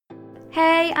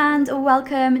Hey, and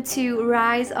welcome to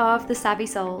Rise of the Savvy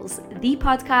Souls, the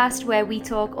podcast where we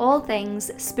talk all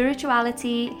things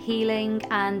spirituality, healing,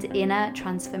 and inner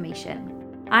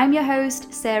transformation. I'm your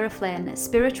host, Sarah Flynn,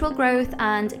 spiritual growth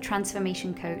and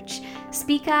transformation coach,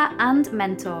 speaker, and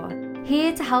mentor,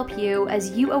 here to help you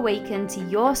as you awaken to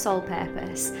your soul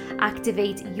purpose,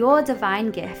 activate your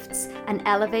divine gifts, and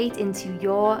elevate into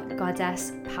your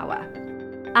goddess power.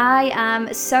 I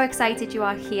am so excited you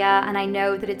are here, and I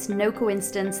know that it's no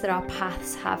coincidence that our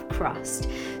paths have crossed.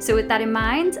 So with that in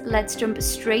mind, let's jump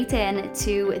straight in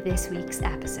to this week's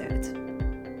episode.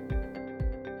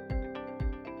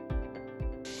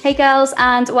 Hey girls,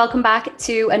 and welcome back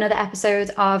to another episode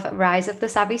of Rise of the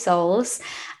Savvy Souls.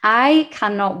 I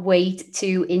cannot wait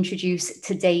to introduce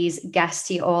today's guest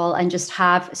to you all and just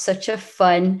have such a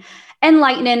fun,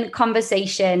 enlightening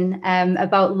conversation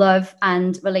about love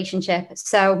and relationship.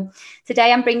 So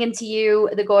today I'm bringing to you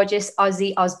the gorgeous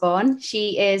Ozzie Osborne.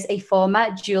 She is a former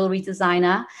jewelry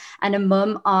designer and a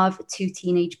mum of 2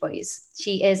 teenage boys.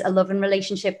 She is a love and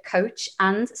relationship coach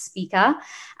and speaker.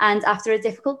 And after a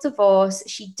difficult divorce,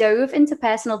 she dove into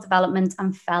personal development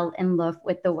and fell in love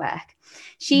with the work.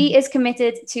 She is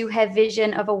committed to her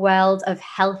vision of a world of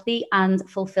healthy and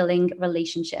fulfilling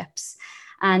relationships.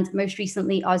 And most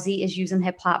recently, Ozzie is using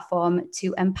her platform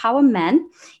to empower men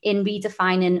in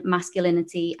redefining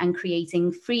masculinity and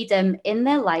creating freedom in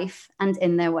their life and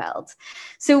in their world.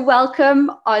 So welcome,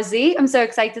 Ozzie. I'm so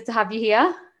excited to have you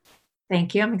here.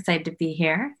 Thank you. I'm excited to be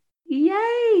here.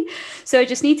 Yay. So I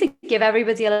just need to give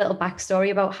everybody a little backstory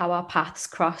about how our paths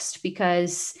crossed,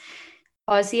 because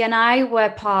Ozzie and I were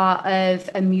part of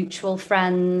a mutual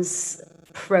friend's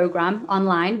program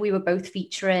online. We were both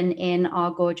featuring in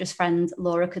our gorgeous friend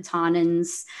Laura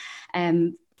Katanen's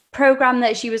program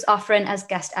that she was offering as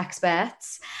guest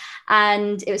experts.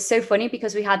 And it was so funny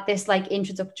because we had this like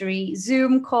introductory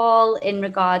Zoom call in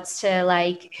regards to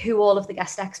like who all of the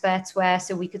guest experts were,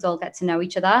 so we could all get to know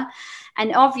each other.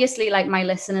 And obviously, like, my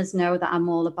listeners know that I'm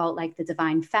all about like the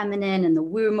divine feminine and the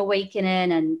womb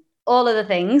awakening and all of the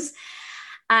things.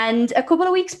 And a couple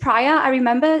of weeks prior, I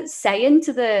remember saying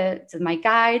to my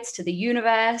guides, to the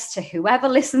universe, to whoever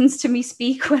listens to me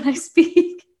speak when I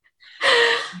speak,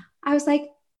 I was like,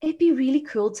 it'd be really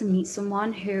cool to meet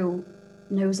someone who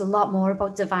knows a lot more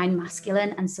about divine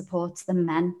masculine and supports the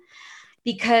men.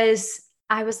 Because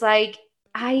I was like,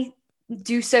 I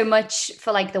do so much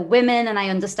for like the women and I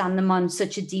understand them on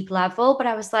such a deep level, but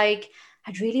I was like,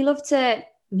 I'd really love to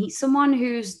meet someone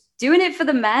who's doing it for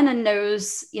the men and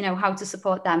knows, you know, how to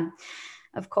support them.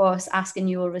 Of course, ask and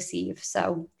you will receive.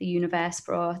 So the universe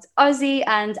brought Ozzie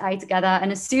and I together.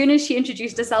 And as soon as she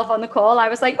introduced herself on the call, I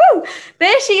was like, woo,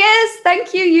 there she is.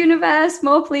 Thank you, universe.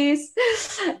 More, please.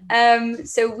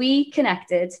 So we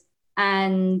connected.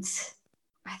 And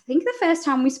I think the first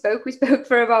time we spoke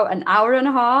for about an hour and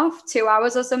a half, 2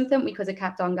 hours or something. We could have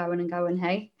kept on going and going.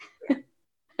 Hey.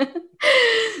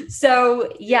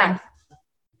 So, yeah.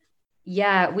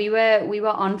 Yeah, we were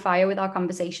on fire with our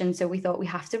conversation. So we thought we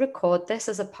have to record this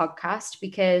as a podcast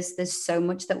because there's so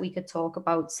much that we could talk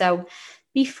about. So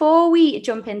before we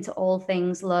jump into all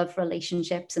things love,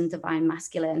 relationships, and divine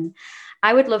masculine,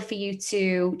 I would love for you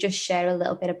to just share a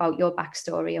little bit about your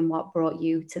backstory and what brought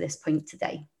you to this point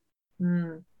today.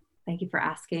 Thank you for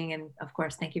asking. And of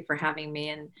course, thank you for having me.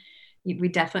 And it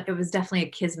was definitely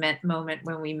a kismet moment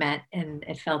when we met and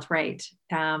it felt right.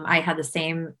 I had the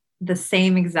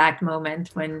same exact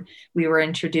moment when we were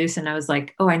introduced and I was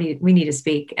like, oh, we need to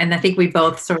speak. And I think we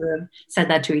both sort of said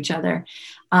that to each other.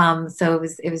 So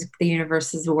it was the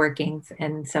universe's workings.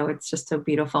 And so it's just so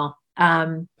beautiful.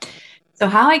 So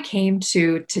how I came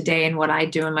to today and what I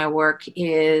do in my work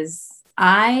is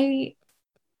I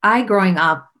growing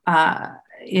up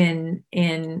in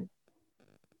the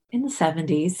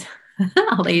 70s,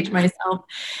 I'll age myself.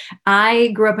 I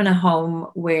grew up in a home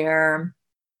where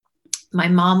my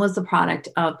mom was the product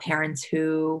of parents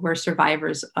who were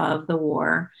survivors of the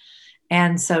war.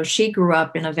 And so she grew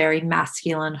up in a very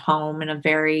masculine home, in a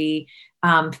very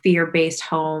fear-based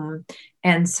home.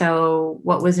 And so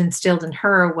what was instilled in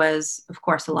her was, of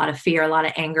course, a lot of fear, a lot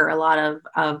of anger, a lot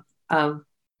of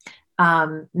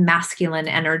masculine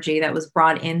energy that was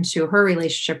brought into her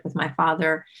relationship with my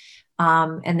father.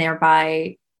 And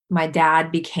thereby my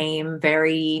dad became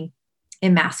very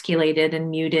emasculated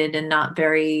and muted and not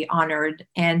very honored.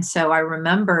 And so I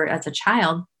remember as a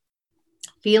child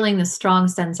feeling this strong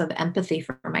sense of empathy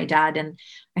for my dad. And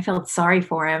I felt sorry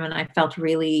for him. And I felt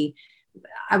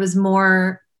I was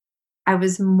more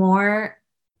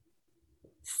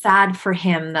sad for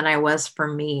him than I was for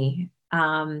me.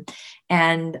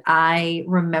 And I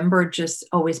remember just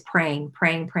always praying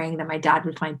that my dad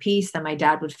would find peace, that my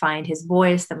dad would find his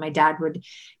voice, that my dad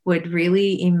would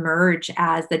really emerge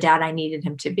as the dad I needed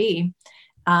him to be.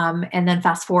 And then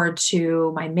fast forward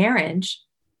to my marriage.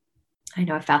 I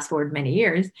know I fast forward many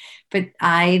years, but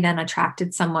I then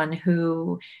attracted someone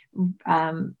who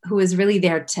was really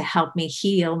there to help me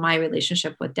heal my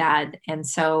relationship with dad. And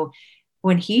so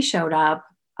when he showed up,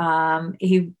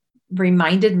 he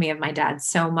reminded me of my dad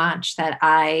so much that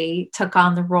I took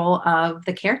on the role of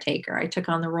the caretaker. I took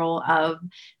on the role of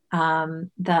I'm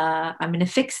going to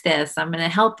fix this. I'm going to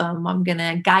help him. I'm going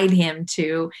to guide him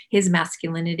to his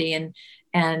masculinity. And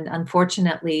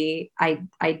unfortunately, I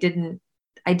didn't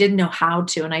know how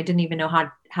to, and I didn't even know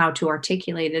how to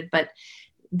articulate it. But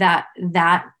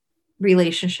that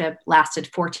relationship lasted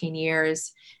 14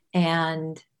 years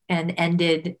and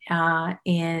ended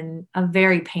in a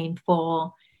very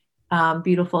painful,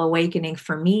 beautiful awakening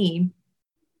for me.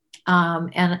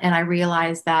 And I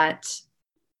realized that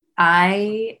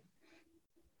I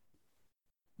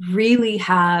really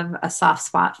have a soft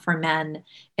spot for men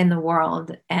in the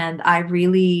world. And I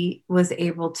really was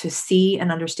able to see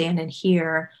and understand and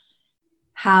hear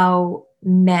how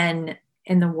men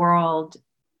in the world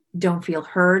don't feel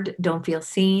heard, don't feel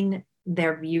seen.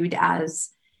 They're viewed as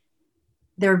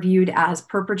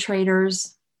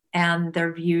perpetrators, and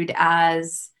they're viewed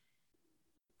as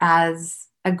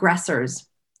aggressors.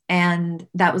 And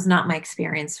that was not my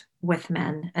experience with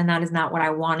men. And that is not what I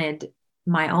wanted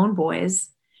my own boys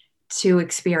to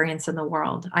experience in the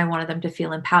world. I wanted them to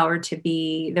feel empowered to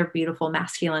be their beautiful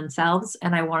masculine selves.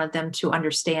 And I wanted them to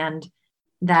understand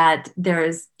that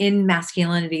in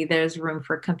masculinity, there's room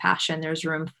for compassion, there's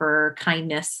room for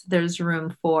kindness, there's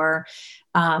room for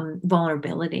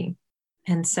vulnerability.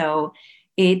 And so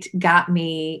it got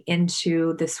me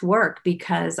into this work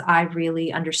because I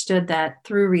really understood that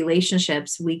through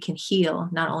relationships, we can heal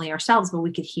not only ourselves, but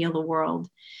we could heal the world.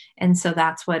 And so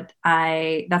that's sort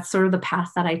of the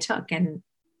path that I took. And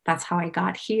that's how I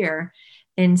got here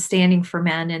in standing for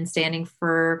men and standing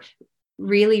for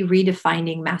really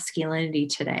redefining masculinity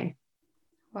today.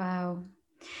 Wow.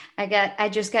 I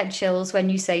just get chills when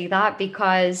you say that,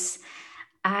 because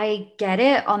I get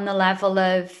it on the level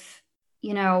of,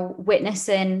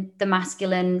 witnessing the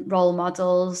masculine role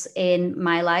models in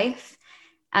my life.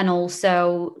 And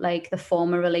also like the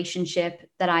former relationship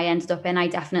that I ended up in, I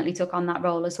definitely took on that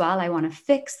role as well. I want to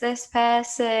fix this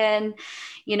person,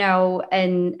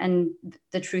 and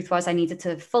the truth was I needed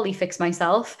to fully fix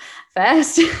myself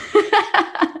first.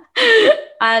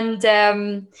 And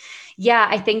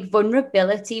I think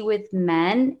vulnerability with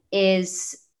men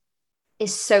is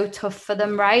so tough for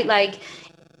them, right? Like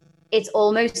it's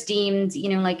almost deemed,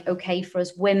 like okay for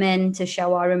us women to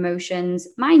show our emotions.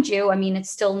 Mind you, I mean, it's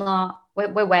still not,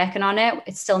 we're working on it.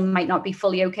 It still might not be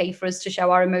fully okay for us to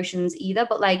show our emotions either.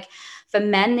 But like for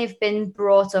men, they've been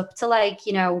brought up to like,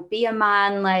 be a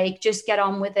man, like just get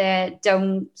on with it.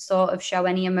 Don't sort of show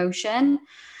any emotion.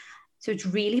 So it's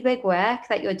really big work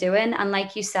that you're doing. And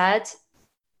like you said,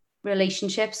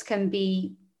 relationships can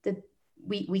be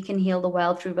we can heal the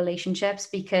world through relationships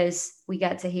because we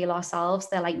get to heal ourselves.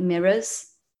 They're like mirrors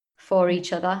for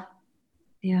each other.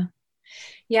 Yeah.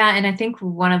 Yeah. And I think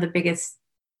one of the biggest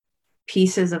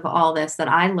pieces of all this that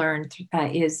I learned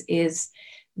is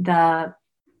the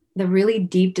really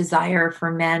deep desire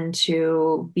for men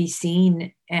to be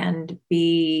seen and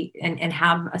and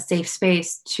have a safe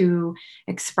space to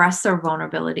express their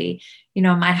vulnerability. In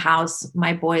my house,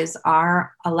 my boys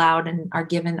are allowed and are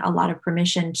given a lot of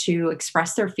permission to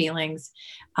express their feelings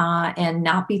and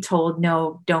not be told,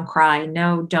 no, don't cry.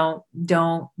 No,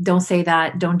 don't say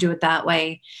that. Don't do it that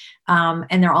way.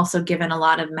 And they're also given a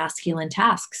lot of masculine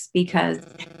tasks, because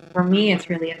for me, it's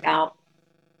really about,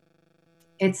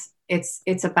 it's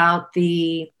about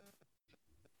the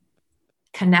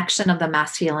connection of the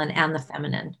masculine and the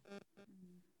feminine.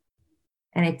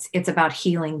 And it's about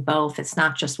healing both. It's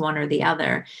not just one or the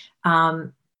other.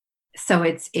 So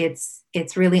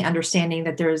it's really understanding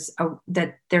that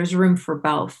there's room for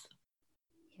both.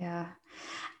 Yeah.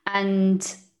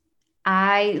 And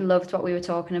I loved what we were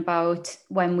talking about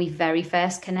when we very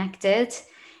first connected.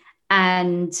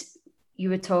 And you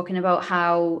were talking about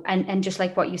how, and just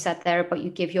like what you said there about you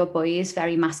give your boys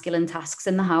very masculine tasks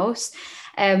in the house.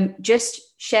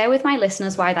 Just share with my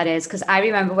listeners why that is, because I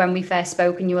remember when we first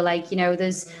spoke and you were like,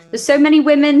 there's so many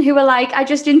women who are like, I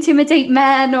just intimidate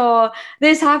men, or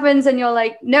this happens, and you're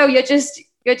like, no, you're just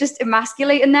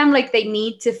emasculating them. Like they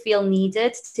need to feel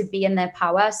needed to be in their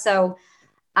power. So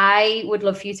I would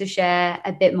love for you to share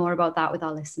a bit more about that with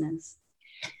our listeners.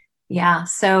 Yeah.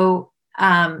 So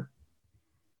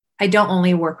I don't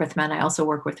only work with men, I also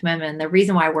work with women. The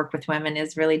reason why I work with women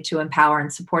is really to empower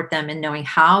and support them in knowing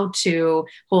how to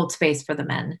hold space for the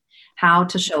men, how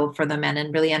to show up for the men,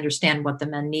 and really understand what the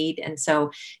men need. And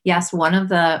so, yes, one of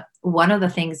the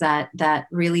things that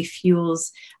really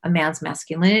fuels a man's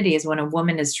masculinity is when a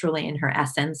woman is truly in her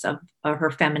essence of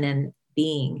her feminine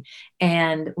being.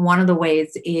 And one of the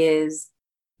ways is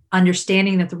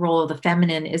understanding that the role of the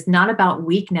feminine is not about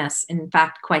weakness, in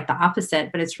fact, quite the opposite,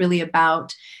 but it's really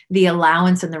about the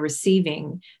allowance and the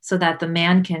receiving, so that the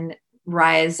man can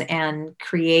rise and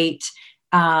create,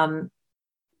 not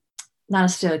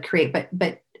necessarily create,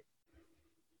 but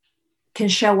can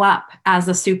show up as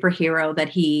a superhero that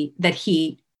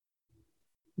he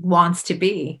wants to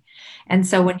be. And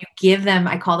so when you give them,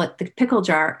 I call it the pickle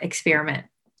jar experiment.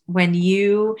 When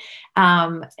you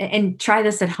and try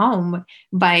this at home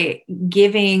by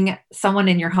giving someone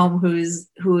in your home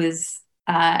who is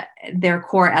their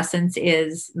core essence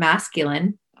is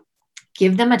masculine,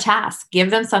 give them a task,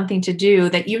 give them something to do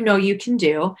that you know you can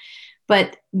do,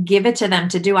 but give it to them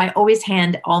to do. I always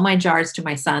hand all my jars to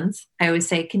my sons. I always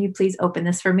say, can you please open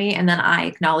this for me? And then I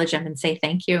acknowledge them and say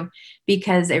thank you,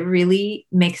 because it really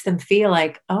makes them feel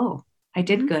like, oh, I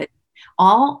did good.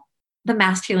 All the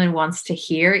masculine wants to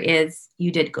hear is,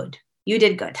 you did good. You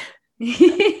did good.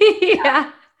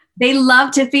 Yeah. They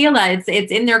love to feel that.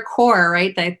 It's in their core,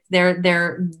 right? That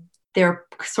they're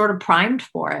sort of primed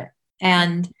for it.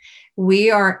 And we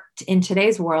are in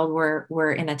today's world,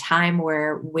 we're in a time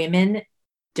where women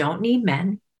don't need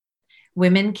men.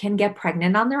 Women can get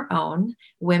pregnant on their own.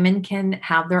 Women can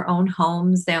have their own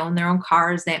homes. They own their own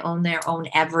cars. They own their own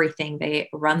everything. They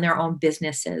run their own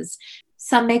businesses.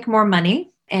 Some make more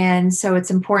money. And so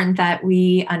it's important that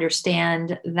we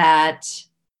understand that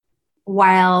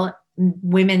while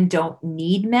women don't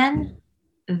need men,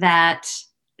 that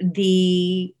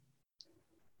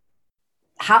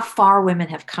how far women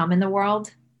have come in the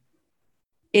world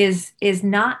is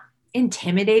not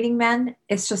intimidating men.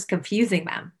 It's just confusing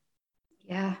them.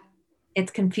 Yeah.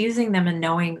 It's confusing them and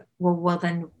knowing, well,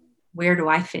 then where do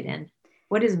I fit in?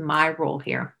 What is my role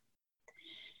here?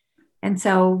 And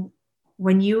so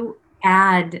when you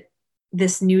add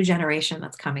this new generation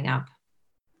that's coming up,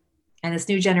 and this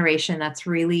new generation that's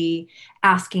really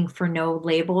asking for no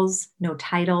labels, no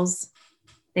titles,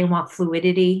 they want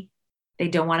fluidity, they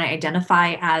don't want to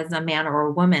identify as a man or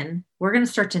a woman, we're going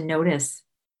to start to notice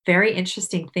very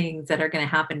interesting things that are going to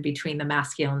happen between the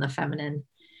masculine and the feminine.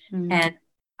 And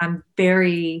I'm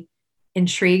very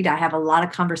intrigued. I have a lot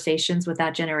of conversations with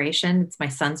that generation. It's my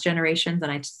son's generations,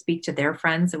 and I speak to their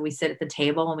friends, and we sit at the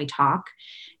table and we talk,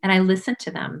 and I listen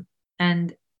to them.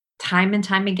 And time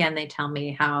again, they tell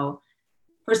me how,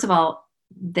 first of all,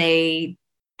 they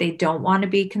don't want to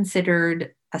be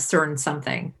considered a certain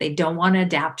something. They don't want to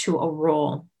adapt to a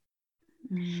role.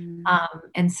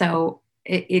 And so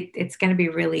it's going to be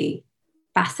really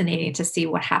fascinating to see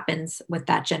what happens with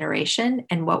that generation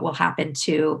and what will happen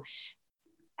to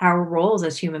our roles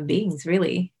as human beings.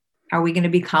 Really, are we going to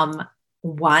become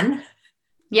one?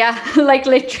 Yeah, like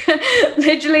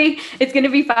literally, it's going to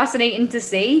be fascinating to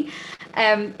see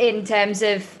in terms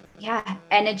of,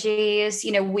 energies.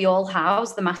 We all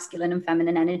house the masculine and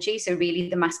feminine energy. So really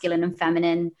the masculine and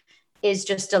feminine is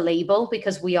just a label,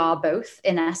 because we are both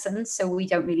in essence. So we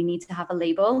don't really need to have a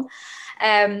label.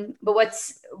 But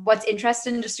what's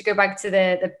interesting, just to go back to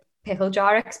the pickle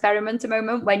jar experiment a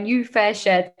moment, when you first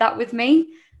shared that with me,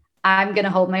 I'm going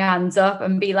to hold my hands up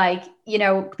and be like,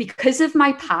 because of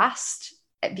my past,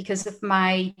 because of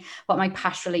what my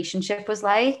past relationship was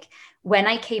like, when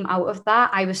I came out of that,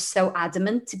 I was so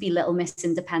adamant to be Little Miss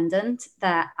Independent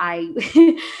that I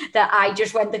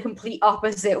just went the complete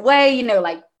opposite way,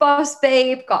 like boss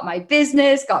babe, got my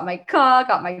business, got my car,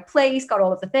 got my place, got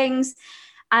all of the things.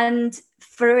 And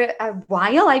for a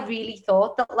while, I really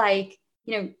thought that, like,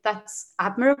 that's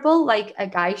admirable. Like, a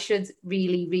guy should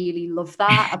really, really love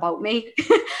that about me.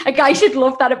 A guy should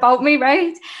love that about me,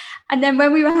 right? And then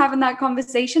when we were having that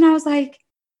conversation, I was like,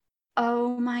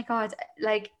 oh my God,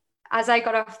 like, as I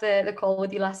got off the call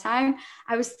with you last time,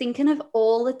 I was thinking of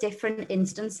all the different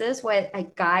instances where a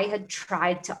guy had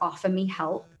tried to offer me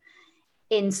help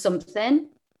in something,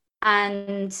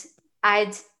 and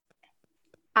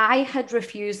I had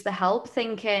refused the help,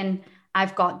 thinking,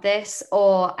 I've got this,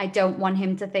 or I don't want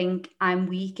him to think I'm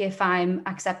weak if I'm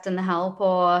accepting the help,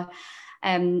 or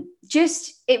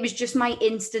it was just my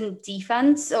instant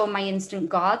defense or my instant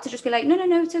guard to just be like, no,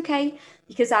 it's okay,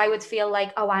 because I would feel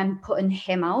like, oh, I'm putting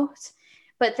him out.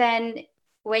 But then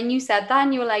when you said that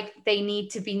and you were like, they need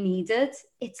to be needed,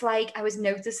 it's like I was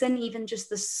noticing even just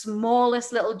the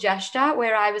smallest little gesture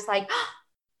where I was like, oh,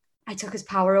 I took his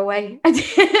power away. I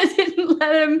didn't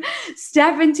let him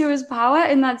step into his power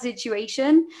in that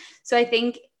situation. So I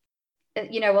think,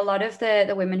 a lot of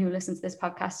the women who listen to this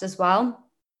podcast as well,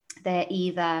 they're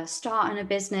either starting a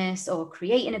business or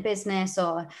creating a business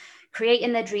or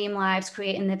creating their dream lives,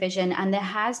 creating their vision. And there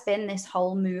has been this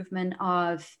whole movement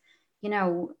of,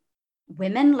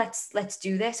 women, let's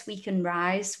do this. We can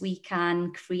rise, we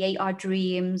can create our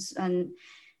dreams.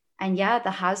 And yeah,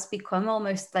 there has become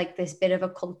almost like this bit of a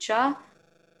culture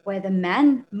where the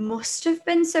men must have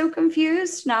been so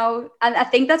confused now. And I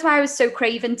think that's why I was so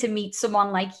craving to meet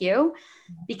someone like you,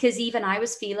 because even I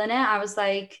was feeling it. I was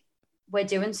like, we're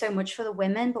doing so much for the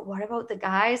women, but what about the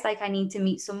guys? Like, I need to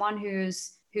meet someone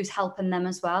who's helping them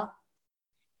as well.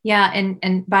 Yeah.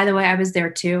 And by the way, I was there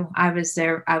too. I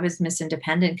was Miss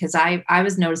Independent because I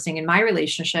was noticing in my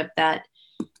relationship that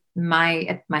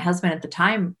my husband at the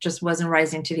time just wasn't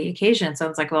rising to the occasion. So I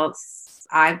was like, well,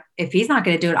 if he's not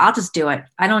going to do it, I'll just do it.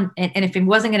 And if he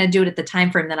wasn't going to do it at the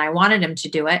time frame that I wanted him to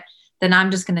do it, then I'm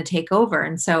just going to take over.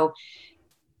 And so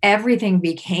everything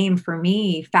became for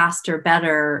me faster,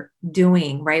 better,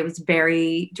 doing, right? It was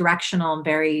very directional and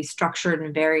very structured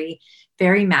and very,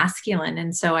 very masculine.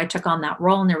 And so I took on that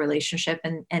role in the relationship.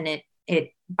 And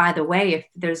it, by the way,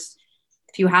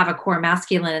 if you have a core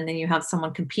masculine and then you have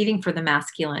someone competing for the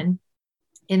masculine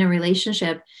in a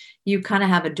relationship, you kind of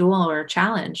have a duel or a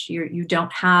challenge. You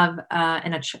don't have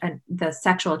the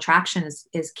sexual attraction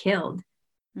is killed.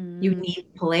 You need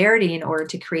polarity in order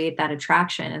to create that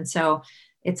attraction. And so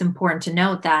it's important to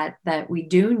note that we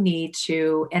do need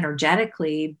to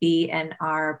energetically be in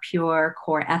our pure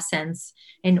core essence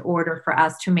in order for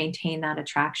us to maintain that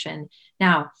attraction.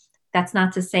 Now, that's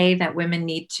not to say that women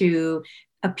need to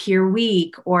appear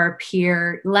weak or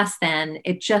appear less than.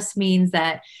 It just means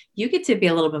that you get to be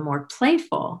a little bit more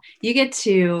playful. You get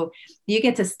to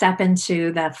step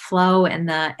into the flow and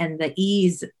the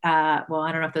ease. Well,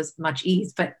 I don't know if there's much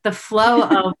ease, but the flow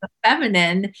of the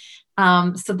feminine,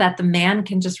 so that the man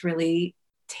can just really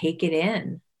take it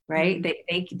in, right?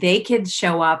 They could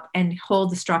show up and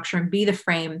hold the structure and be the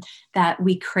frame that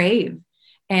we crave.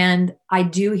 And I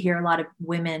do hear a lot of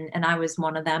women, and I was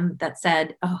one of them, that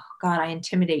said, oh God, I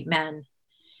intimidate men.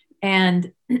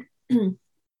 And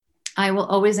I will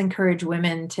always encourage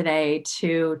women today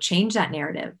to change that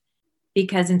narrative,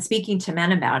 because in speaking to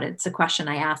men about it, it's a question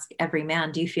I ask every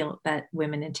man: do you feel that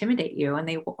women intimidate you? And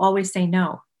they will always say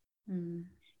no. And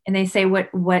they say, what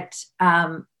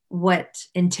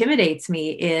intimidates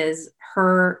me is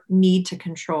her need to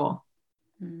control,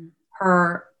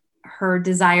 her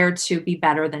desire to be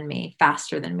better than me,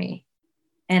 faster than me.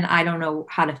 And I don't know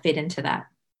how to fit into that.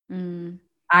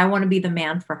 I want to be the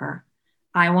man for her.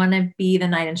 I want to be the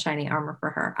knight in shining armor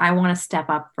for her. I want to step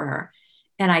up for her.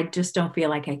 And I just don't feel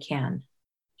like I can.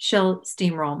 She'll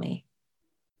steamroll me.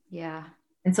 Yeah.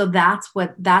 And so that's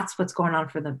what's going on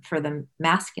for the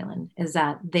masculine, is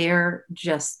that they're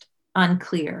just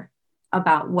unclear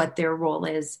about what their role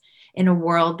is in a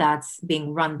world that's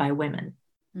being run by women.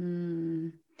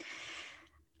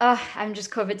 Oh, I'm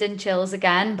just covered in chills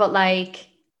again, but like,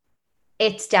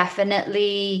 it's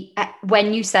definitely,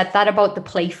 when you said that about the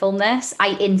playfulness,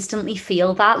 I instantly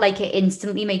feel that. Like, it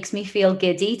instantly makes me feel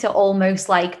giddy to almost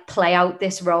like play out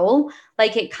this role.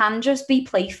 Like, it can just be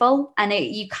playful, and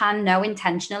you can know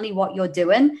intentionally what you're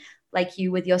doing. Like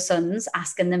you with your sons,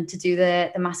 asking them to do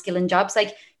the masculine jobs.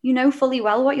 Like, you know fully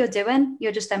well what you're doing.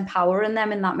 You're just empowering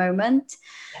them in that moment.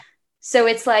 Yeah. So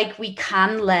it's like, we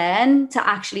can learn to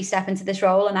actually step into this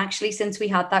role. And actually, since we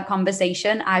had that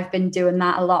conversation, I've been doing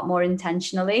that a lot more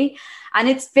intentionally. And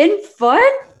it's been fun.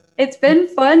 It's been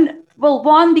fun. Well,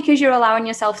 one, because you're allowing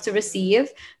yourself to receive,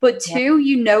 but two,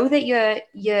 you know that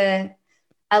you're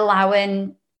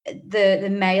allowing the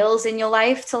males in your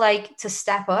life to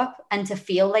step up and to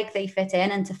feel like they fit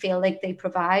in and to feel like they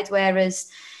provide.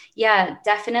 Whereas, yeah,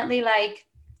 definitely like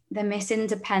the Miss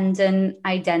Independent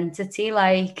identity,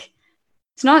 like,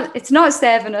 it's not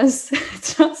serving us.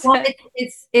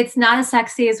 It's not as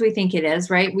sexy as we think it is,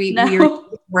 right? We are using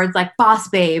words like boss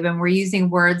babe, and we're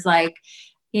using words like,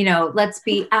 let's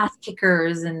be ass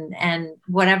kickers and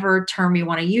whatever term you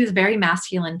want to use, very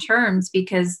masculine terms,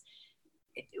 because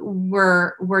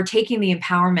we're taking the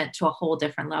empowerment to a whole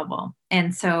different level.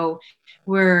 And so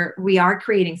we are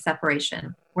creating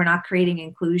separation. We're not creating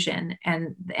inclusion,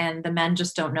 and the men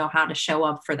just don't know how to show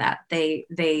up for that.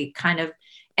 They kind of,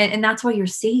 and that's why you're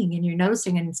seeing and you're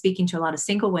noticing and speaking to a lot of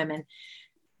single women.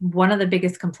 One of the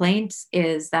biggest complaints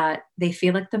is that they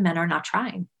feel like the men are not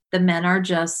trying. The men are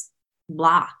just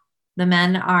blah. The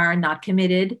men are not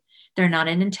committed. They're not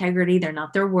in integrity. They're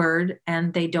not their word,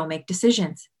 and they don't make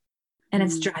decisions. And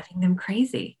it's driving them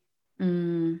crazy.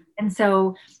 And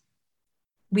so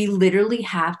we literally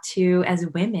have to, as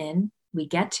women, we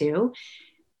get to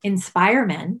inspire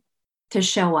men to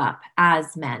show up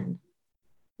as men,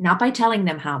 not by telling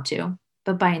them how to,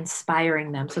 but by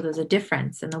inspiring them. So there's a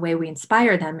difference. And the way we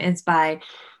inspire them is by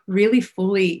really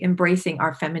fully embracing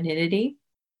our femininity,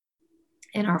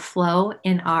 in our flow,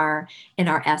 in our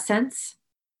essence,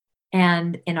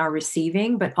 and in our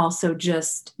receiving, but also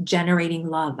just generating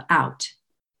love out,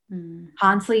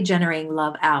 constantly generating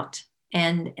love out.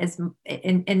 And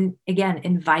again,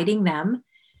 inviting them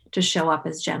to show up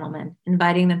as gentlemen,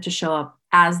 inviting them to show up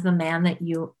as the man that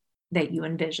you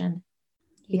envision,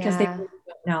 because they really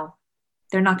don't know.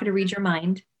 They're not going to read your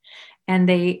mind, and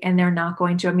they're not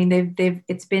going to. I mean,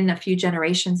 it's been a few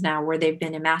generations now where they've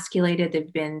been emasculated.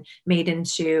 They've been made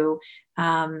into,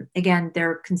 again,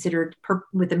 they're considered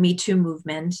with the Me Too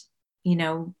movement.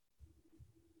 Now,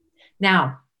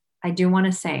 I do want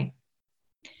to say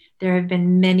there have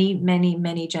been many, many,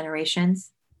 many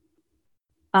generations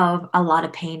of a lot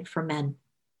of pain for men.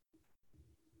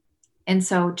 And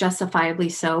so justifiably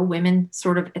so, women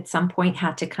sort of at some point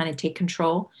had to kind of take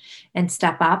control and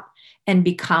step up and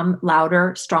become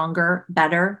louder, stronger,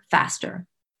 better, faster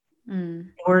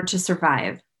in order to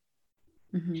survive.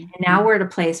 And now we're at a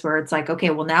place where it's like,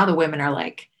 okay, well, now the women are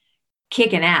like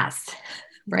kicking ass,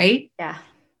 right? Yeah.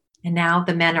 And now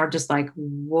the men are just like,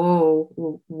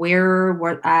 whoa,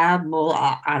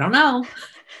 I don't know.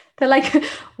 They're like,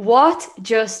 what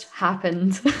just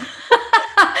happened?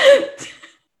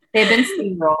 They've been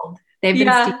steamrolled. They've been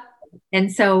steamrolled.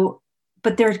 And so,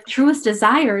 but their truest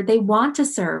desire, they want to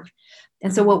serve.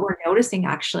 And so what we're noticing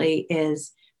actually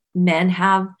is men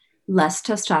have less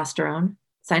testosterone.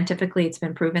 Scientifically, it's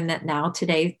been proven that now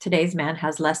today's man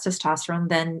has less testosterone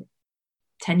than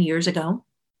 10 years ago.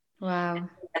 Wow. Men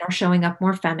are showing up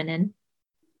more feminine.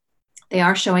 They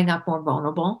are showing up more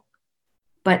vulnerable,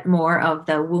 but more of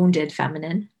the wounded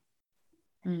feminine.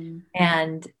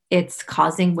 And it's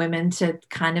causing women to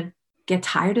kind of get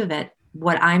tired of it.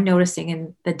 What I'm noticing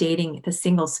in the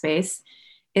single space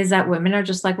is that women are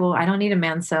just like, well, I don't need a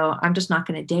man, so I'm just not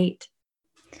going to date.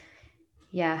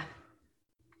 Yeah.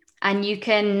 And you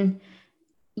can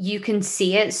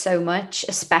see it so much,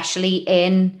 especially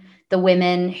in the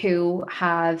women who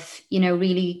have,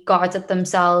 really guarded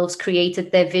themselves,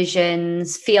 created their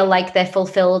visions, feel like they're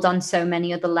fulfilled on so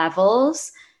many other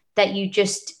levels, that you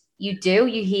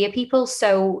hear people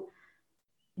so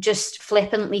just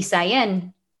flippantly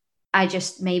saying,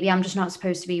 maybe I'm just not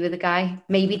supposed to be with a guy.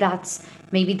 Maybe that's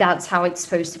how it's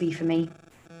supposed to be for me.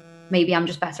 Maybe I'm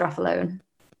just better off alone.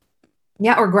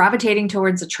 Yeah. Or gravitating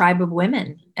towards a tribe of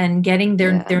women and getting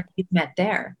their needs met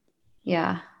there.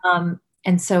 Yeah.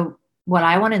 And so what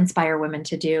I want to inspire women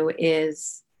to do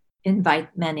is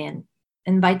invite men in,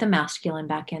 invite the masculine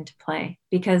back into play,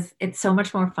 because it's so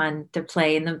much more fun to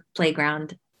play in the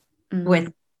playground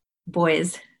with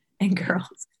boys and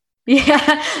girls.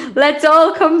 Yeah, let's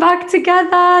all come back together.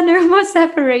 No more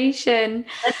separation.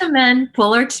 Let the men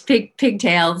pull our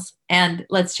pigtails and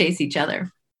let's chase each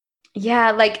other.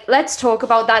 Yeah, like let's talk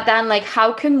about that then. Like,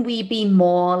 how can we be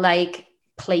more like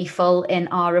playful in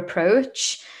our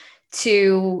approach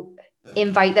to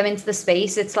invite them into the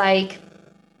space? It's like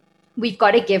we've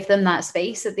got to give them that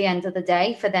space at the end of the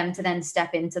day for them to then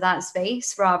step into that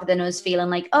space, rather than us feeling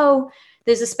like, oh,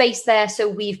 there's a space there, so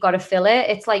we've got to fill it.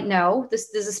 It's like, no,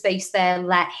 there's a space there.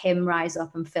 Let him rise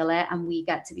up and fill it, and we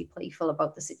get to be playful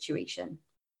about the situation.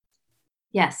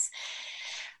 Yes.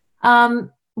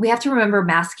 We have to remember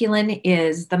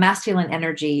the masculine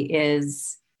energy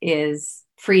is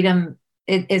freedom.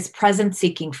 It is presence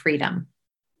seeking freedom.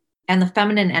 And the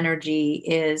feminine energy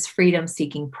is freedom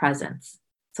seeking presence.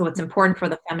 So what's important for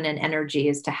the feminine energy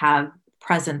is to have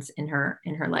presence in her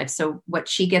life. So what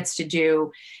she gets to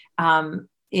do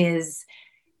is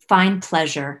find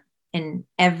pleasure in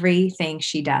everything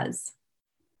she does.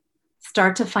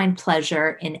 Start to find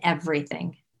pleasure in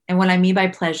everything. And what I mean by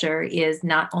pleasure is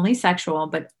not only sexual,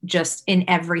 but just in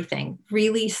everything.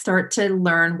 Really start to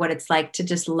learn what it's like to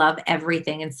just love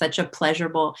everything in such a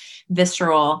pleasurable,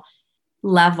 visceral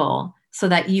level, so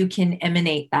that you can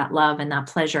emanate that love and that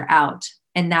pleasure out.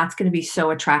 And that's going to be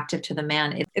so attractive to the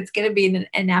man. It's going to be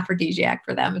an aphrodisiac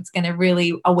for them. It's going to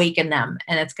really awaken them.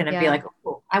 And it's going to be like,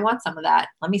 oh, I want some of that.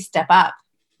 Let me step up.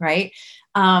 Right.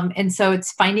 And so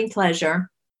it's finding pleasure.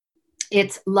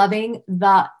 It's loving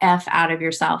the F out of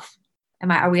yourself.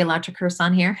 Are we allowed to curse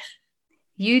on here?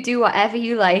 You do whatever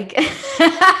you like.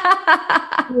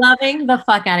 Loving the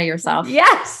fuck out of yourself.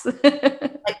 Yes.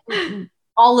 Like,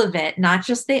 all of it, not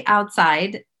just the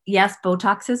outside. Yes,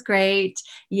 Botox is great.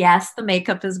 Yes, the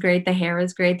makeup is great. The hair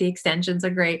is great. The extensions are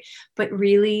great. But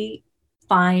really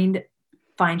find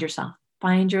yourself.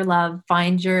 find your love,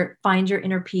 find your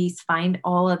inner peace, find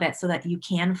all of it so that you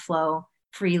can flow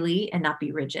freely and not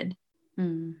be rigid.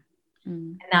 Mm.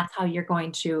 And that's how you're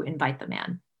going to invite the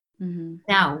man. Mm-hmm.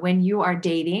 Now, when you are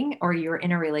dating or you're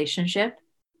in a relationship,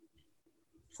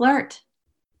 flirt.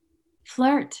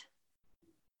 Flirt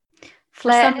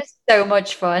is so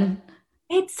much fun.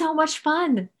 It's so much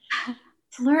fun.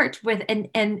 Flirt with, and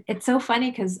it's so funny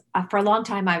because for a long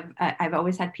time I've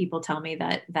always had people tell me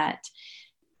that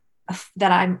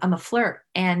I'm a flirt,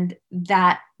 and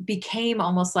that became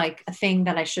almost like a thing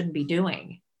that I shouldn't be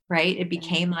doing, right? It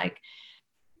became like,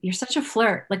 you're such a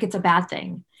flirt, like it's a bad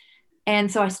thing.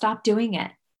 And so I stopped doing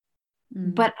it.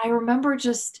 But I remember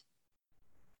just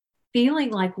feeling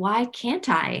like, why can't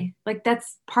I? Like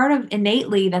that's part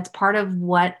of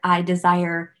what I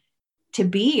desire to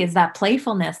be, is that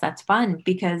playfulness. That's fun,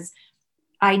 because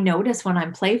I notice when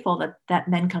I'm playful that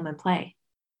men come and play.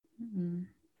 Mm-hmm.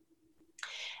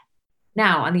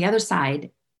 Now, on the other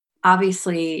side,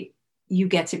 obviously you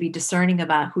get to be discerning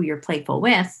about who you're playful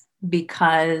with,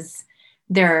 because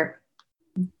they're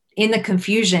in the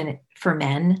confusion for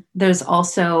men. There's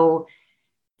also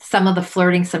some of the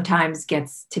flirting sometimes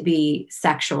gets to be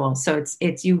sexual. So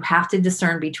it's you have to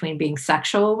discern between being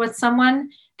sexual with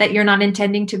someone that you're not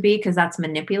intending to be, because that's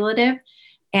manipulative,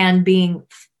 and being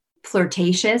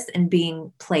flirtatious and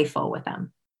being playful with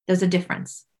them. There's a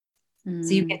difference.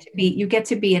 So you get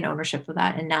to be in ownership of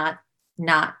that and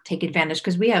not take advantage,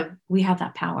 because we have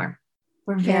that power.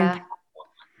 We're very powerful.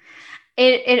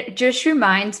 It just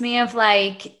reminds me of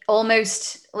like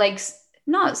almost like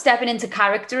not stepping into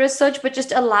character as such, but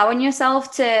just allowing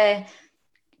yourself to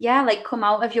like come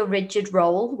out of your rigid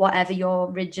role, whatever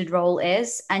your rigid role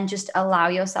is, and just allow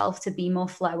yourself to be more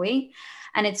flowy.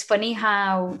 And it's funny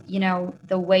how,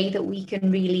 the way that we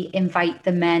can really invite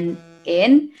the men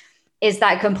in is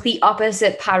that complete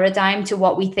opposite paradigm to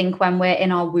what we think when we're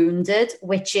in our wounded,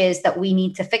 which is that we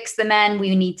need to fix the men,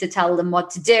 we need to tell them what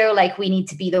to do, like we need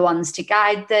to be the ones to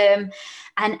guide them.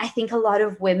 And I think a lot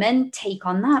of women take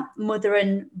on that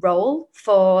mothering role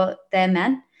for their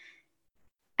men.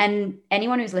 And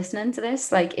anyone who's listening to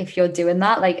this, like if you're doing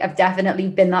that, like I've definitely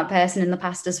been that person in the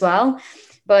past as well.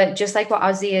 But just like what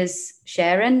Ozzie is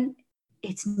sharing,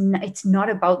 it's not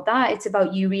about that. It's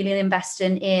about you really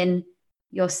investing in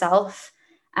yourself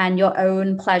and your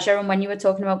own pleasure. And when you were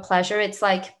talking about pleasure, it's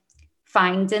like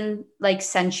finding like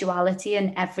sensuality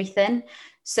in everything.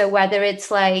 So whether it's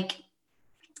like,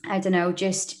 I don't know,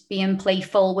 just being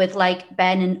playful with like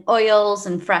burning oils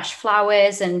and fresh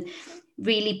flowers, and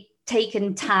really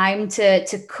taking time to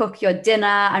cook your dinner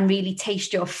and really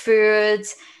taste your food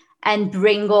and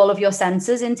bring all of your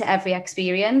senses into every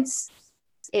experience,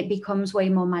 it becomes way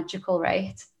more magical,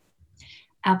 right?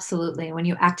 Absolutely. When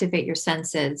you activate your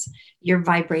senses, you're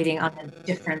vibrating on a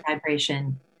different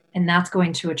vibration, and that's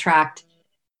going to attract,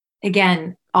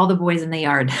 again, all the boys in the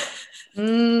yard.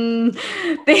 The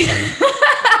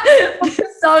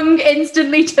song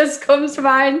instantly just comes to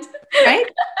mind. Right?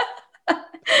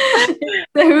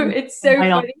 It's so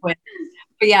funny. But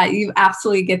yeah, you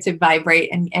absolutely get to vibrate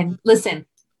and listen.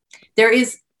 There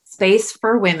is space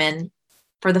for women,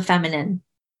 for the feminine,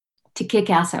 to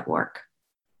kick ass at work.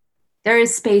 There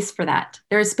is space for that.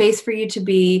 There is space for you to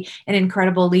be an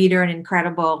incredible leader, an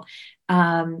incredible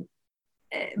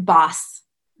boss.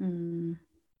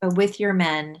 But with your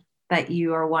men that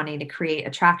you are wanting to create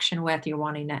attraction with, you're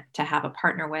wanting to have a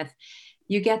partner with,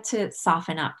 you get to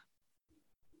soften up.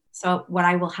 So what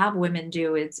I will have women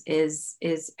do is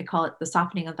I call it the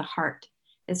softening of the heart.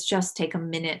 It's just take a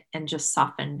minute and just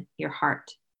soften your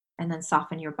heart, and then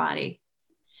soften your body,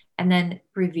 and then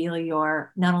reveal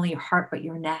not only your heart, but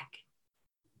your neck.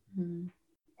 And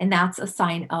that's a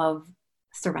sign of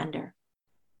surrender.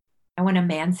 And when a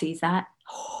man sees that,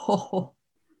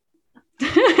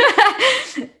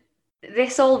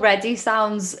 this already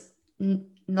sounds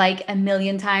like a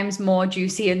million times more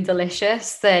juicy and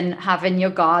delicious than having your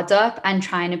guard up and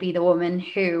trying to be the woman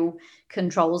who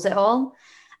controls it all.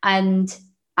 And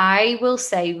I will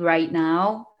say right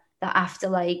now that after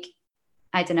like,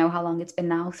 I don't know how long it's been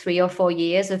now, 3 or 4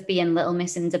 years of being Little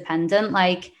Miss Independent,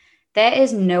 like there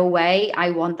is no way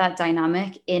I want that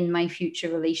dynamic in my future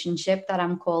relationship that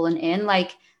I'm calling in.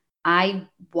 Like I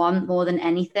want more than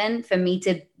anything for me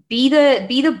to be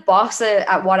the boss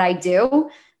at what I do.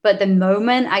 But the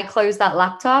moment I close that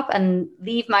laptop and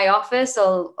leave my office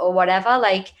or whatever,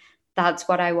 like that's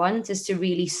what I want, is to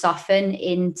really soften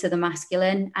into the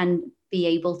masculine and be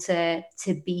able to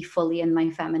be fully in my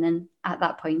feminine at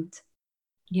that point.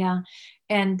 Yeah.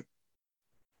 And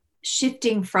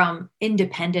shifting from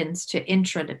independence to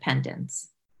intradependence,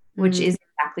 which is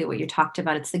exactly what you talked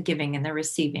about. It's the giving and the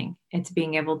receiving. It's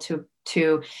being able to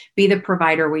be the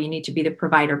provider where you need to be the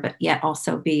provider, but yet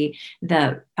also be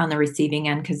on the receiving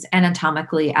end, because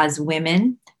anatomically as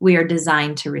women, we are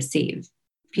designed to receive.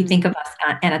 If you think of us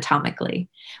anatomically,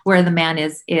 where the man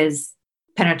is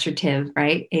penetrative,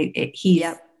 right? He's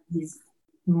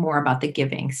more about the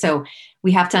giving. So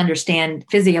we have to understand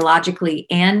physiologically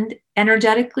and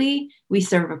energetically, we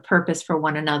serve a purpose for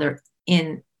one another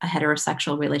in a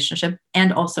heterosexual relationship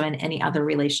and also in any other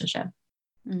relationship.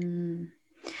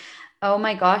 Oh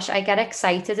my gosh, I get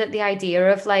excited at the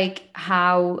idea of like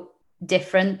how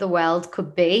different the world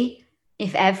could be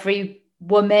if every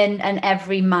woman and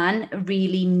every man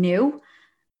really knew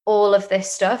all of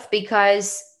this stuff,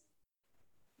 because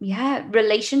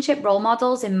relationship role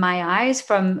models in my eyes,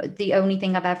 from the only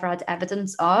thing I've ever had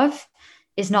evidence of,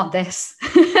 is not this.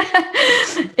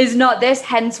 Is not this,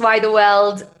 hence why the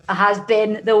world has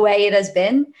been the way it has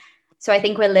been. So I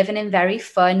think we're living in very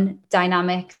fun,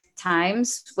 dynamic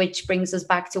times, which brings us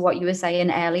back to what you were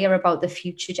saying earlier about the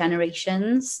future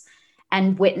generations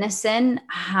and witnessing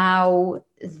how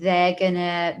they're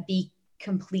gonna be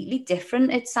completely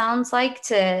different, it sounds like,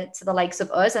 to the likes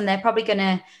of us, and they're probably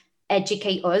gonna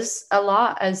educate us a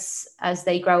lot as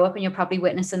they grow up, and you're probably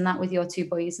witnessing that with your two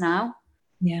boys now.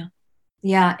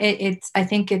 I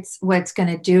think it's what it's going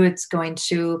to do. It's going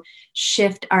to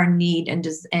shift our need and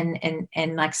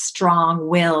like strong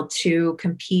will to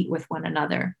compete with one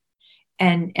another,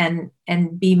 and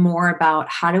be more about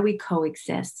how do we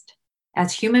coexist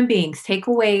as human beings, take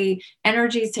away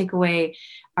energies, take away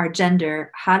our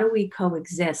gender. How do we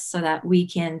coexist so that we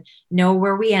can know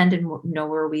where we end and know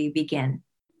where we begin?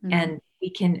 And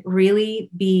we can really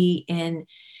be in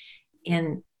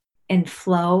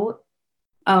flow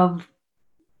of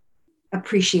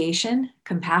appreciation,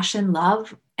 compassion,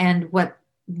 love, and what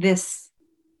this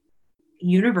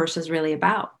universe is really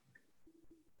about.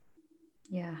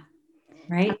 Yeah.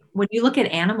 Right? When you look at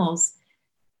animals,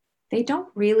 they know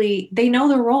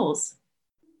their roles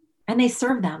and they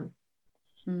serve them.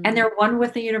 And they're one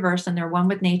with the universe, and they're one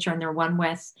with nature, and they're one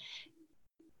with.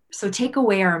 So take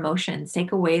away our emotions,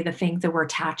 take away the things that we're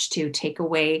attached to, take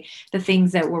away the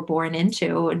things that we're born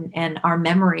into, and our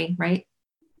memory, right?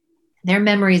 Their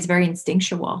memory is very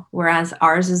instinctual, whereas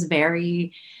ours is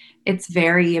very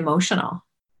emotional.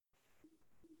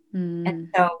 And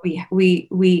so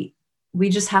we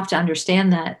just have to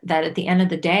understand that at the end of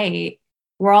the day,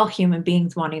 we're all human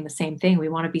beings wanting the same thing. We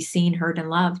want to be seen, heard, and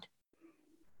loved.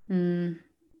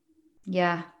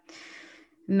 Yeah,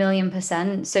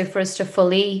 1,000,000%. So for us to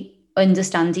fully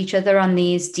understand each other on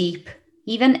these deep,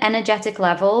 even energetic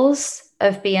levels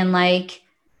of being like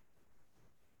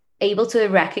able to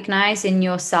recognize in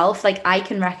yourself, like I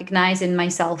can recognize in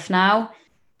myself now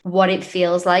what it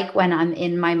feels like when I'm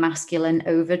in my masculine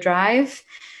overdrive.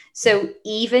 So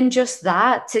even just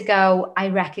that, to go, I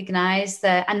recognize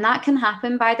that, and that can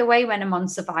happen, by the way, when I'm on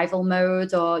survival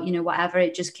mode or, whatever,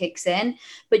 it just kicks in.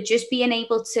 But just being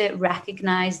able to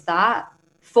recognize that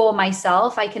for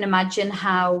myself, I can imagine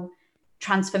how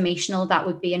transformational that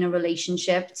would be in a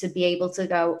relationship, to be able to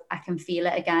go, I can feel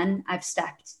it again. I've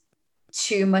stepped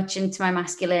too much into my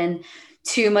masculine,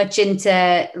 too much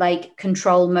into like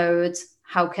control mode.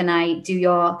 How can I do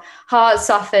your heart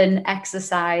soften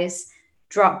exercise,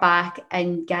 drop back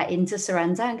and get into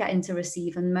surrender and get into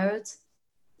receiving mode?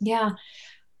 Yeah.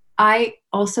 I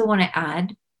also want to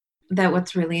add that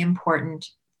what's really important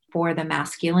for the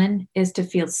masculine is to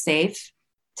feel safe,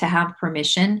 to have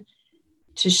permission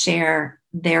to share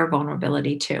their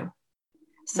vulnerability too.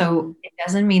 So it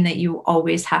doesn't mean that you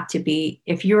always have to be,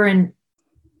 if you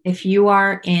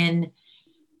are in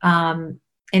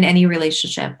any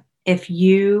relationship, if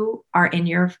you are in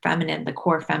your feminine, the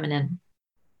core feminine,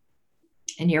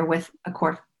 and you're with a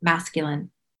core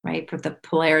masculine, right, for the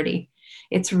polarity,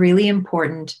 it's really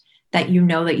important that you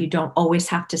know that you don't always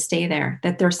have to stay there,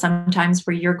 that there's some times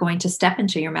where you're going to step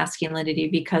into your masculinity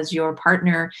because your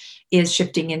partner is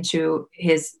shifting into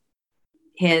his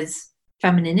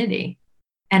femininity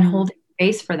and holding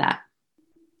space for that.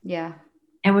 Yeah.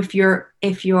 And if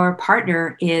your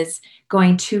partner is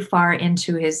going too far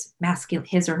into his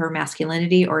or her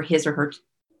masculinity or his or her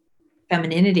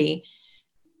femininity,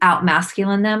 out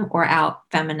masculine them or out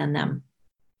feminine them.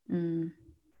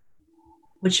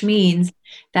 Which means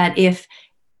that if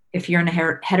you're in a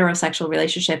heterosexual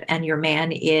relationship and your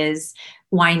man is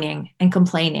whining and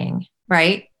complaining,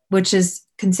 right, which is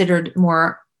considered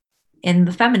more in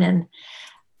the feminine,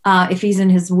 if he's in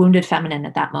his wounded feminine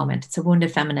at that moment, it's a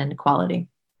wounded feminine quality.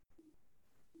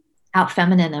 Out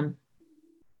feminine him.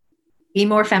 Be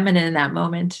more feminine in that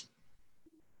moment.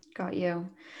 Got you.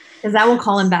 Because that will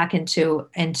call them back into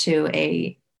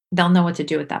they'll know what to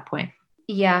do at that point.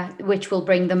 Yeah, which will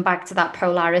bring them back to that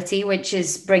polarity, which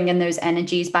is bringing those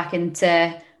energies back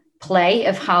into play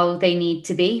of how they need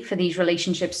to be for these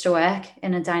relationships to work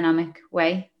in a dynamic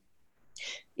way.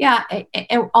 Yeah.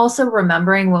 And also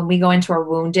remembering when we go into our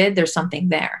wounded, there's something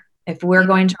there. If we're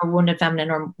going to a wounded feminine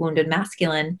or wounded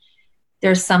masculine,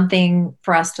 there's something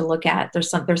for us to look at. There's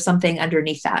something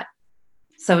underneath that.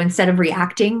 So instead of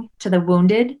reacting to the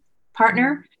wounded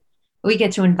partner, we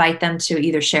get to invite them to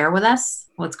either share with us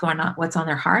what's going on, what's on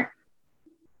their heart,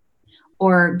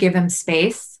 or give him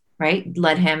space, right?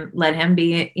 Let him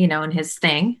be, in his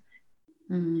thing.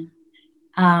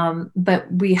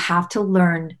 But we have to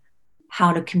learn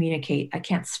how to communicate. I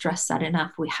can't stress that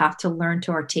enough. We have to learn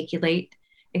to articulate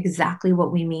exactly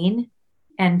what we mean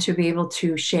and to be able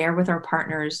to share with our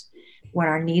partners what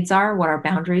our needs are, what our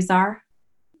boundaries are,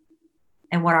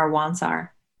 and what our wants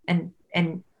are. And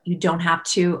you don't have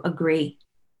to agree.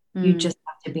 You just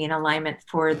have to be in alignment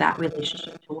for that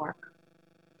relationship to work.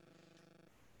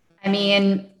 I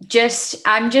mean,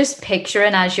 I'm just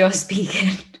picturing as you're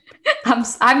speaking.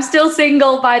 I'm still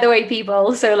single, by the way,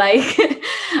 people. So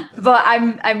but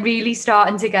I'm really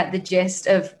starting to get the gist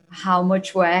of how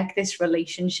much work this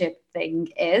relationship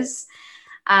thing is.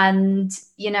 And,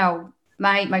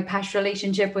 my past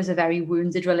relationship was a very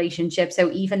wounded relationship.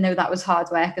 So even though that was hard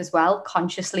work as well,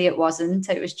 consciously it wasn't.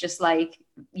 It was just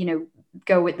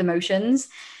go with the motions.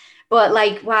 But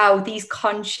wow, these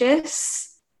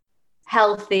conscious,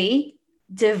 healthy,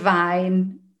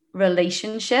 divine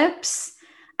relationships,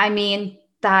 I mean,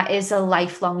 that is a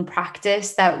lifelong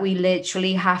practice that we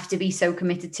literally have to be so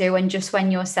committed to. And just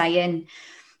when you're saying,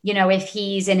 if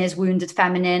he's in his wounded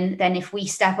feminine, then if we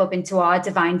step up into our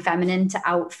divine feminine to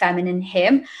out feminine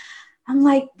him, I'm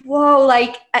like, whoa,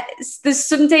 there's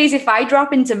some days if I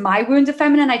drop into my wounded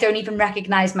feminine, I don't even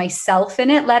recognize myself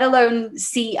in it, let alone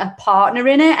see a partner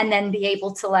in it and then be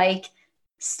able to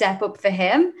step up for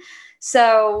him.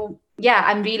 So yeah,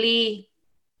 I'm really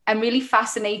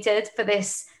fascinated for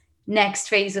this next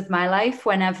phase of my life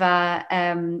whenever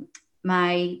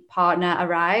my partner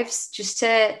arrives, just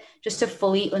to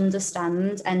fully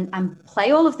understand and play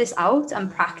all of this out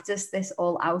and practice this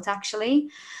all out,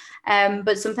 actually.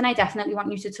 But something I definitely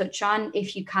want you to touch on,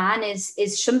 if you can, is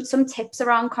some tips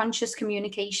around conscious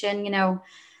communication.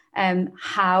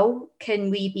 How can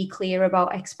we be clear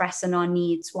about expressing our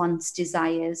needs, wants,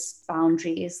 desires,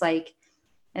 boundaries? Are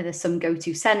there some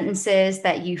go-to sentences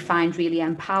that you find really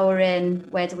empowering?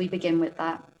 Where do we begin with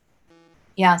that?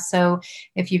 Yeah. So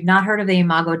if you've not heard of the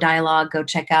Imago Dialogue, go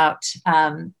check out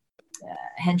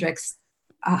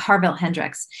Harville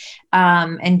Hendricks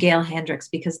and Gail Hendricks,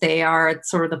 because they are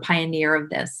sort of the pioneer of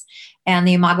this. And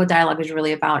the Imago Dialogue is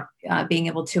really about being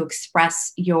able to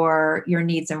express your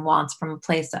needs and wants from a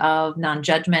place of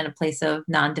non-judgment, a place of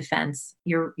non-defense.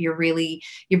 You're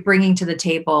bringing to the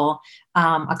table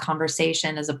a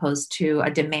conversation as opposed to a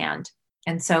demand.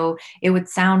 And so it would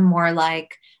sound more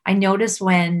like, I noticed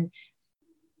when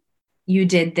you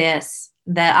did this,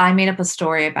 that I made up a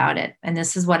story about it. And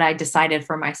this is what I decided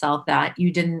for myself, that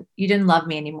you didn't love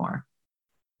me anymore.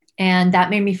 And that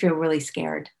made me feel really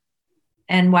scared.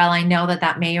 And while I know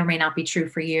that may or may not be true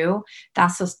for you,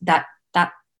 that's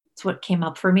what came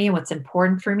up for me. What's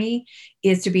important for me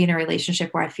is to be in a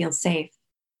relationship where I feel safe.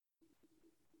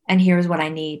 And here's what I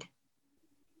need.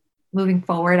 Moving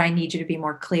forward, I need you to be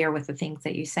more clear with the things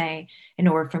that you say in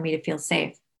order for me to feel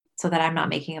safe, so that I'm not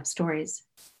making up stories.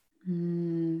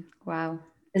 Wow.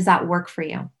 Does that work for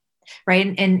you?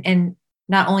 Right. And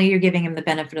not only you're giving him the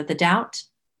benefit of the doubt,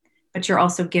 but you're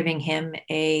also giving him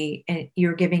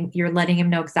you're letting him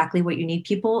know exactly what you need.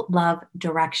 People love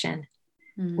direction.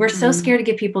 We're so scared to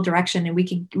give people direction, and we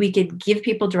could give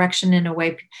people direction in a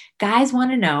way. Guys want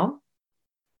to know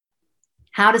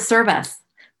how to serve us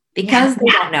because they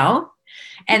don't know,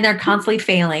 and they're constantly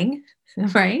failing.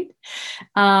 Right.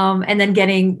 And then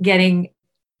getting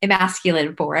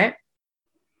emasculated for it.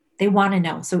 They want to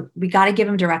know. So we got to give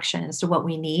them direction as to what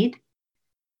we need,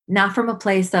 not from a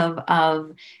place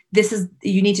of this is,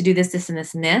 you need to do this, this, and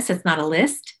this, and this. It's not a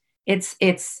list.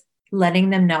 It's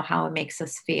letting them know how it makes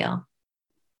us feel.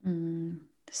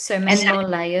 So many more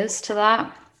layers to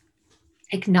that.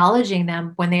 Acknowledging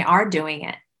them when they are doing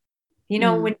it.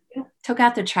 When you took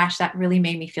out the trash, that really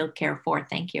made me feel cared for.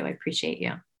 Thank you. I appreciate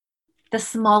you. The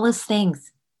smallest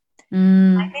things.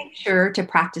 I make sure to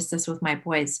practice this with my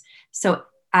boys. So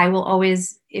I will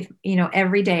always,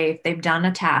 every day, if they've done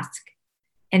a task,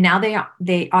 and now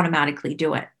they automatically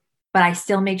do it, but I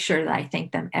still make sure that I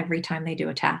thank them every time they do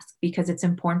a task, because it's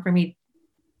important for me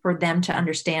for them to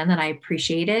understand that I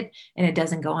appreciate it and it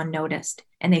doesn't go unnoticed,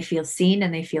 and they feel seen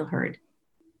and they feel heard.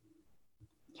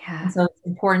 Yeah. And so it's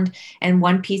important. And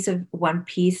one piece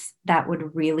that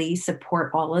would really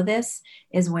support all of this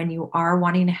is when you are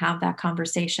wanting to have that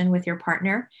conversation with your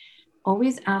partner,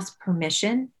 always ask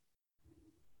permission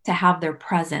to have their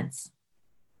presence.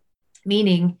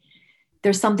 Meaning,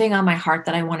 there's something on my heart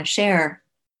that I want to share.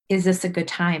 Is this a good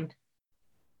time?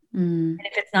 And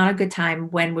if it's not a good time,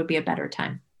 when would be a better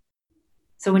time?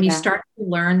 So when you start to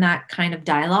learn that kind of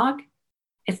dialogue,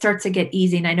 it starts to get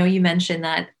easy. And I know you mentioned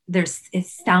that it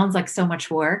sounds like so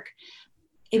much work.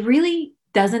 It really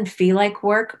doesn't feel like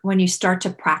work when you start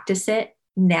to practice it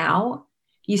now.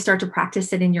 You start to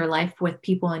practice it in your life with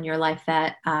people in your life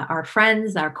that are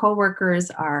friends, our coworkers,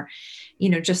 are,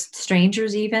 just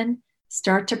strangers even.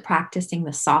 Start to practicing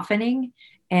the softening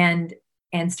and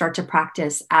start to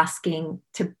practice asking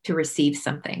to receive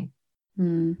something.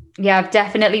 Yeah, I've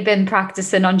definitely been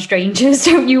practicing on strangers.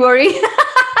 Don't you worry.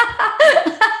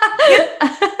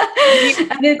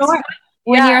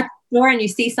 When you're at the store and you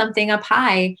see something up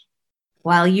high,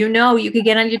 well, you could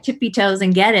get on your tippy toes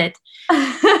and get it.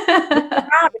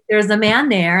 If there's a man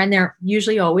there, and there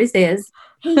usually always is,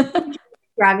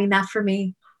 grabbing that for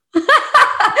me.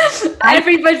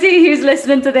 Everybody who's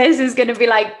listening to this is going to be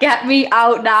like, get me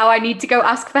out now. I need to go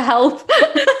ask for help.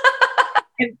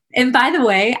 And by the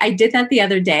way, I did that the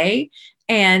other day,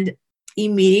 and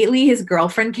immediately his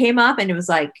girlfriend came up, and it was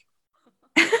like,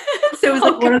 so it was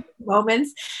like one of the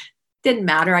moments. Didn't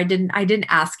matter. I didn't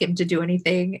ask him to do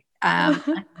anything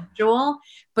unusual,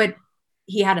 but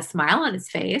he had a smile on his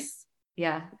face.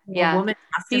 Yeah.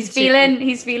 He's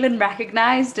feeling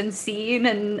recognized and seen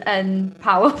and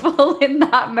powerful in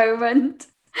that moment.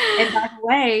 And by the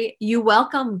way, you're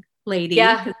welcome, lady,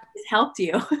 because he's helped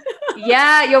you.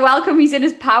 Yeah, you're welcome. He's in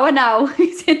his power now.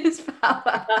 He's in his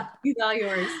power. He's all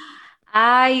yours.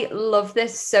 I love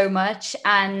this so much.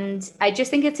 And I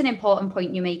just think it's an important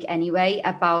point you make anyway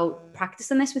about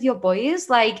practicing this with your boys.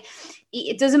 Like,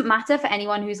 it doesn't matter for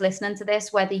anyone who's listening to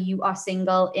this, whether you are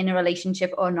single, in a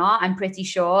relationship or not. I'm pretty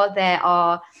sure there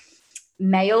are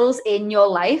males in your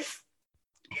life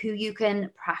who you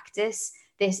can practice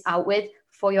this out with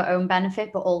for your own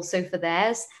benefit, but also for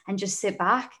theirs, and just sit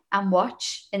back and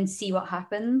watch and see what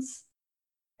happens.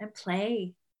 And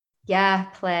play. Yeah,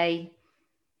 play.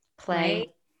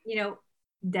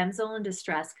 Damsel in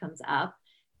distress comes up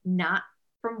not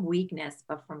from weakness,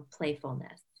 but from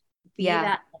playfulness.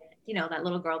 That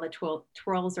little girl that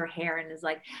twirls her hair and is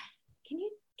like, can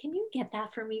you get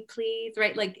that for me, please?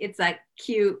 Right? Like, it's like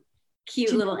cute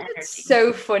little energy. What's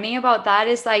so funny about that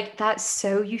is, like, that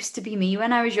so used to be me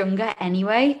when I was younger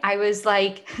anyway. I was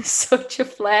like such a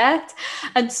flirt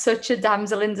and such a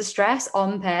damsel in distress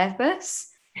on purpose.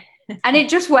 And it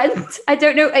just went. I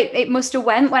don't know. It must have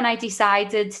went when I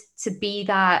decided to be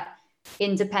that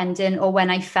independent, or when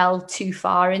I fell too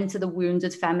far into the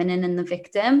wounded feminine and the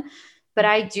victim. But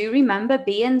I do remember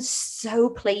being so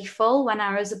playful when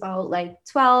I was about like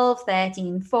 12,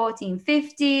 13, 14,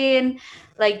 15.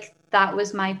 Like, that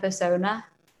was my persona.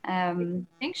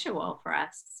 Instinctual for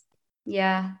us.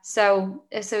 Yeah. So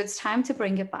it's time to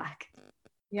bring it back.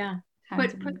 Yeah.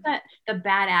 Put the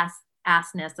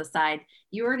badassness aside.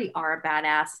 You already are a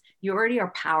badass. You already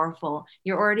are powerful.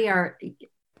 You already are.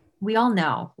 We all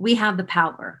know we have the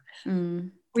power.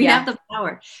 We have the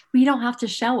power. We don't have to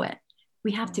show it.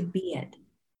 We have to be it.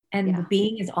 And the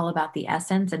being is all about the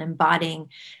essence and embodying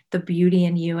the beauty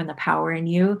in you and the power in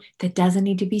you that doesn't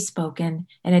need to be spoken,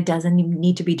 and it doesn't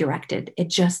need to be directed. It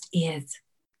just is.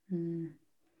 And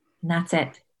that's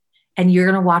it. And you're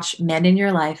going to watch men in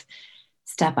your life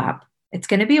step up. It's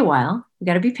going to be a while. You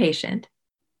got to be patient,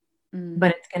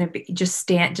 but it's going to be just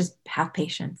have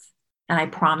patience. And I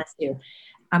promise you,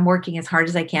 I'm working as hard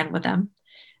as I can with them.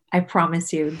 I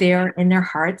promise you, they're in their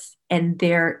hearts and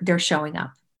they're showing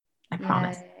up. I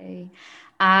promise. Yay.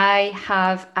 I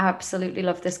have absolutely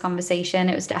loved this conversation.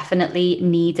 It was definitely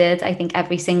needed. I think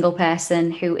every single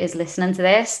person who is listening to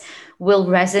this will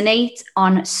resonate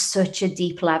on such a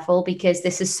deep level, because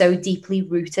this is so deeply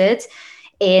rooted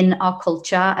in our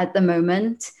culture at the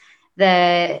moment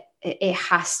that it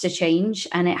has to change,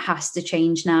 and it has to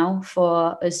change now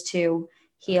for us to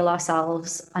heal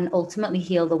ourselves and ultimately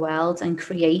heal the world and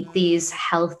create these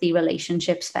healthy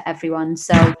relationships for everyone.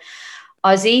 So,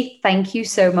 Ozzie, thank you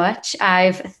so much.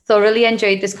 I've thoroughly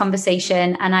enjoyed this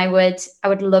conversation, and I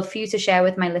would love for you to share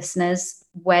with my listeners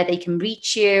where they can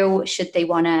reach you, should they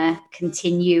want to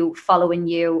continue following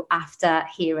you after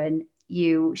hearing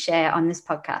you share on this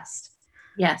podcast.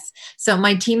 Yes. So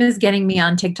my team is getting me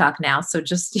on TikTok now. So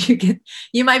just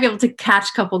you might be able to catch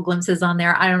a couple glimpses on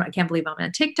there. I can't believe I'm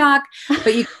on TikTok,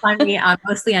 but you can find me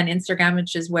mostly on Instagram,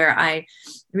 which is where I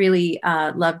really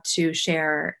love to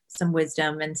share some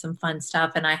wisdom and some fun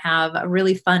stuff. And I have a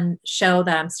really fun show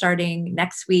that I'm starting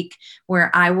next week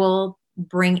where I will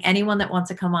bring anyone that wants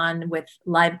to come on with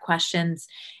live questions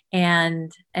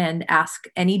and ask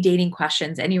any dating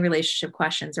questions, any relationship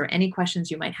questions, or any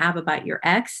questions you might have about your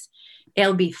ex.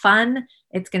 It'll be fun.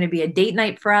 It's going to be a date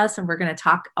night for us, and we're going to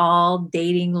talk all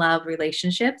dating, love,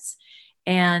 relationships,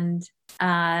 and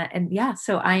yeah.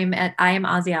 So I am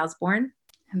Ozzie Osborne.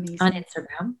 Amazing. On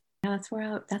Instagram. Yeah,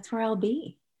 that's where I'll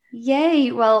be.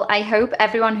 Yay. Well, I hope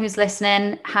everyone who's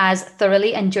listening has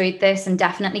thoroughly enjoyed this, and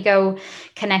definitely go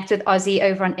connect with Ozzie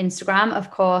over on Instagram.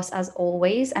 Of course, as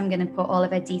always, I'm going to put all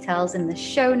of her details in the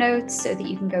show notes so that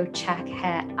you can go check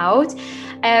her out.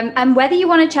 And whether you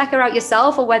want to check her out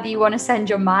yourself, or whether you want to send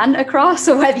your man across,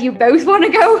 or whether you both want to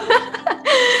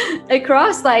go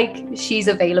across, like, she's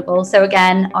available. So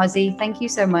again, Ozzie, thank you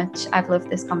so much. I've loved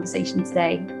this conversation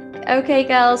today. Okay,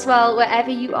 girls, well,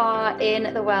 wherever you are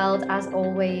in the world, as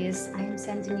always, I am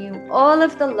sending you all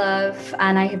of the love,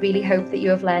 and I really hope that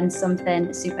you have learned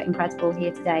something super incredible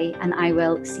here today, and I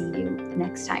will see you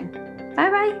next time.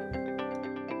 Bye-bye.